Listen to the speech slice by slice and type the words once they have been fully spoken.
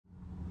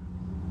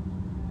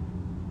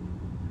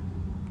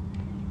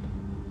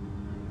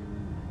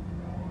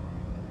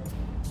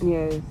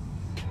Yes.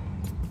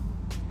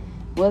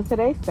 Well,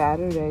 today's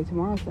Saturday.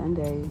 Tomorrow's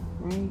Sunday,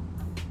 right?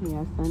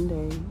 Yeah,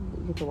 Sunday.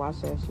 We get to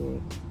watch that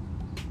shit.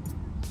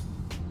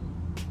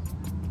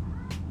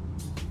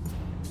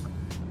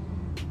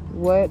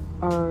 What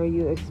are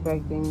you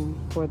expecting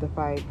for the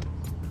fight?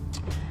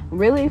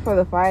 Really, for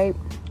the fight,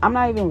 I'm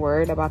not even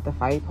worried about the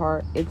fight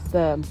part. It's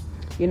the,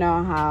 you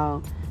know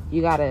how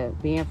you gotta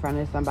be in front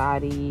of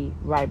somebody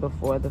right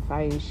before the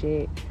fight and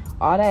shit.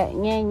 All that,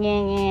 yeah,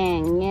 yeah,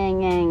 yeah, yeah,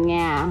 yeah,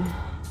 yeah.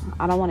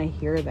 I don't want to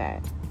hear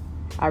that.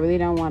 I really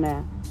don't want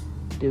to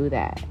do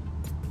that.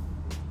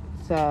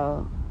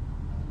 So,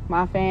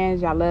 my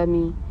fans, y'all love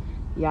me.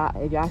 Y'all,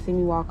 if y'all see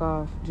me walk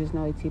off, just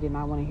know AT did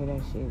not want to hear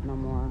that shit no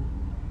more.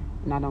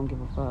 And I don't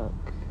give a fuck.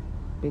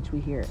 Bitch,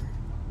 we here.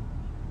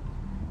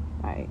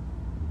 Like,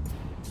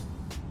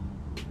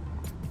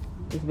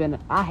 it's been,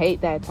 I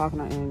hate that talking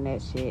on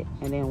internet shit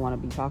and then want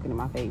to be talking in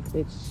my face.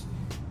 Bitch,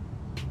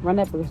 run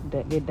up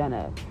and get done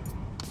up.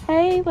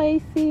 Hey,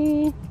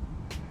 Lacey.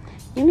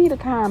 You need to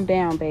calm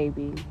down,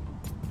 baby.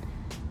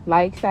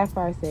 Like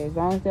Sapphire says, as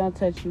long as they don't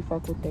touch you,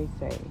 fuck what they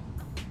say.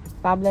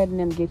 Stop letting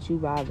them get you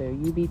bothered.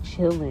 You be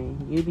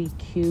chilling. You be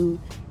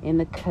cute in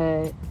the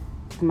cut,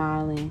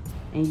 smiling,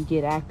 and you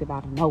get active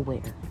out of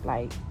nowhere.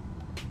 Like,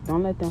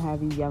 don't let them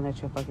have you yelling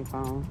at your fucking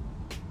phone.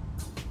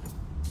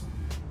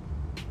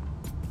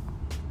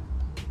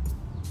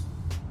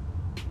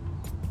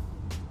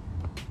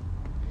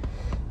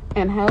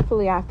 And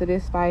hopefully after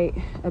this fight,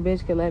 a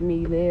bitch could let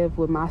me live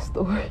with my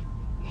story.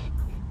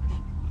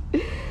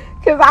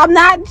 Because I'm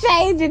not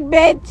changing,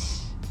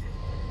 bitch.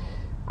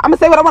 I'm going to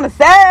say what I want to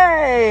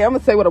say. I'm going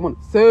to say what I want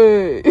to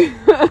say.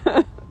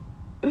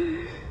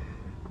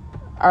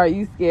 Are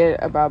you scared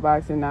about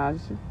boxing, Naj?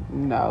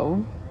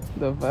 No.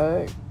 The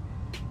fuck?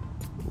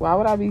 Why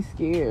would I be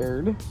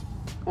scared?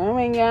 Oh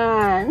my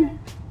god.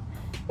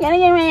 Gotta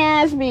get my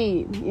ass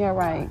beat. Yeah,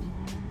 right.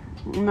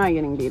 I'm not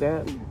getting beat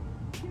up.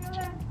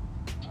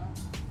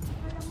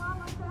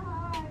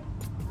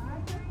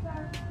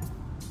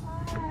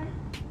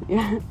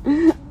 Yeah.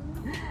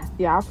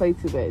 Yeah, I play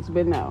too much.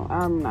 But no,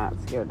 I'm not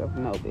scared of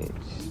no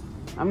bitch.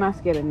 I'm not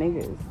scared of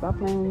niggas. Stop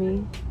playing with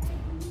me.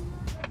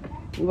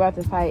 You about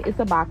to fight. It's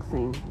a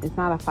boxing. It's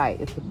not a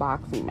fight. It's a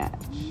boxing match.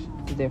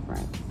 It's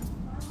different.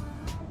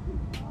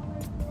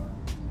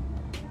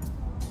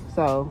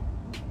 So,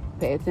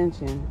 pay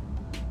attention.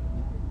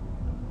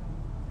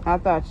 I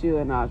thought you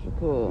and Naj were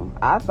cool.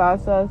 I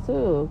thought so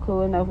too.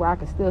 Cool enough where I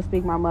could still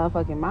speak my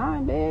motherfucking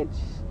mind, bitch.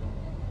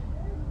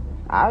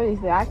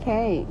 Obviously, I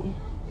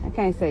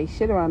can't say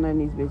shit around none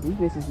of these bitches.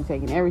 These bitches be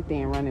taking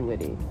everything and running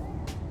with it.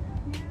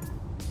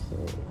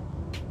 Shit.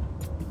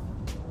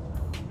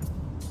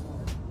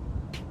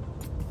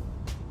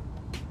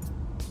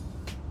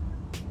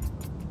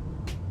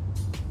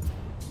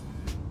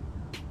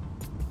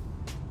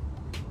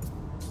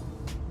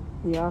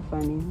 Y'all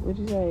funny. What'd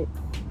you say?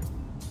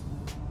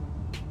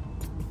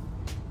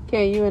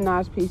 Can you and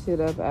Naj piece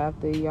it up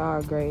after y'all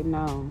are great?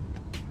 No.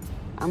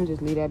 I'm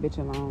just leave that bitch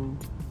alone.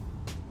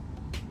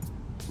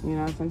 You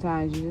know,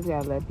 sometimes you just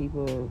gotta let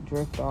people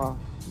drift off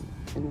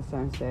in the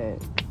sunset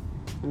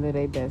and live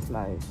their best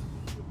life.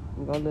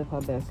 And go live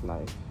her best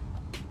life.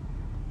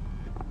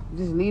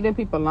 Just leave them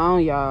people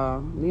alone,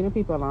 y'all. Leave them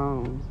people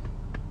alone.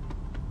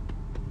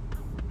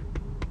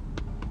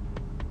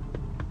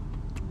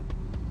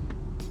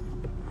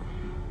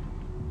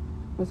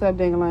 What's up,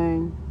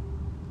 Dingalang?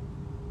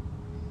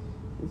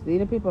 Just leave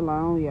the people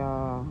alone,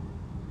 y'all.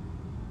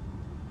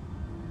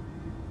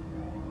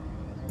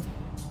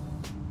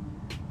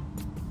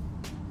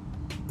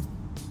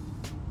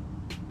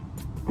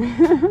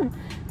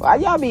 Why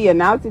y'all be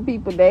announcing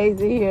people days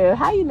in here?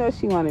 How you know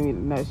she wanted me to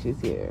know she's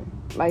here?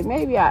 Like,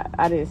 maybe I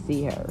didn't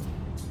see her.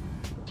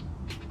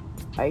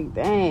 Like,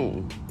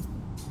 dang.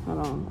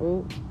 Hold on.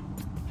 Ooh.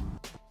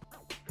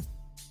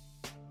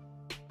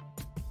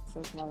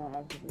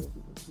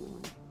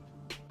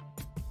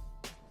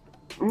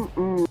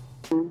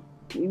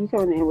 You be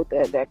coming in with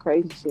that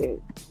crazy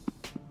shit.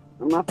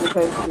 I'm not the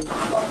crazy.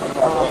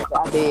 Oh,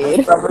 I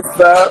did. What's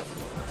up?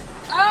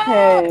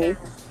 Hey.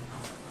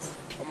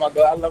 Oh my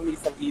god, I love me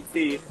some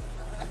ET.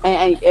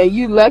 And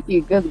you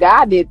lucky because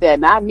God did that,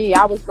 not me.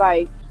 I was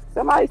like,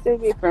 somebody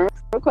sent me a friend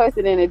request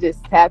and then it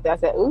just tapped. I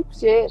said, oops,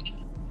 shit.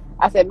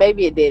 I said,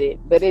 maybe it did it,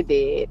 but it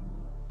did.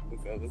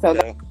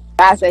 So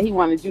God said he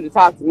wanted you to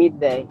talk to me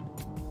today.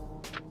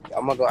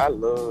 Oh my god, I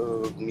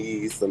love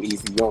me some ET.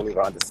 You don't even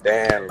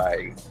understand.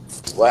 Like,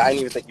 well, I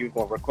didn't even think you was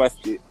gonna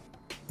request it.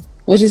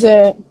 What you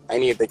said? I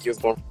didn't even think you was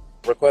gonna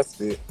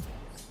request it.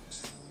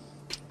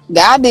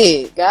 God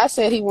did. God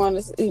said he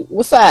wanted to see.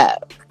 What's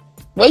up?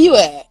 Where you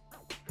at?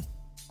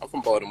 I'm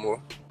from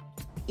Baltimore.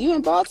 You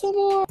in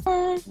Baltimore?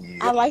 I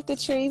Yeah. like the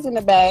trees in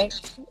the back.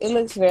 It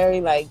looks very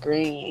like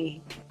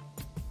green.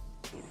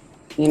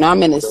 You know,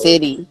 I'm in the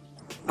city. You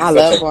I such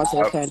love a going to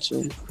the vibe.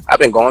 country. I've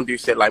been going through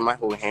shit. Like my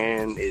whole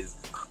hand is.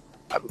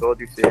 I've been going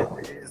through shit.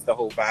 It's the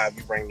whole vibe.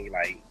 You bring me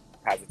like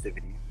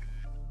positivity.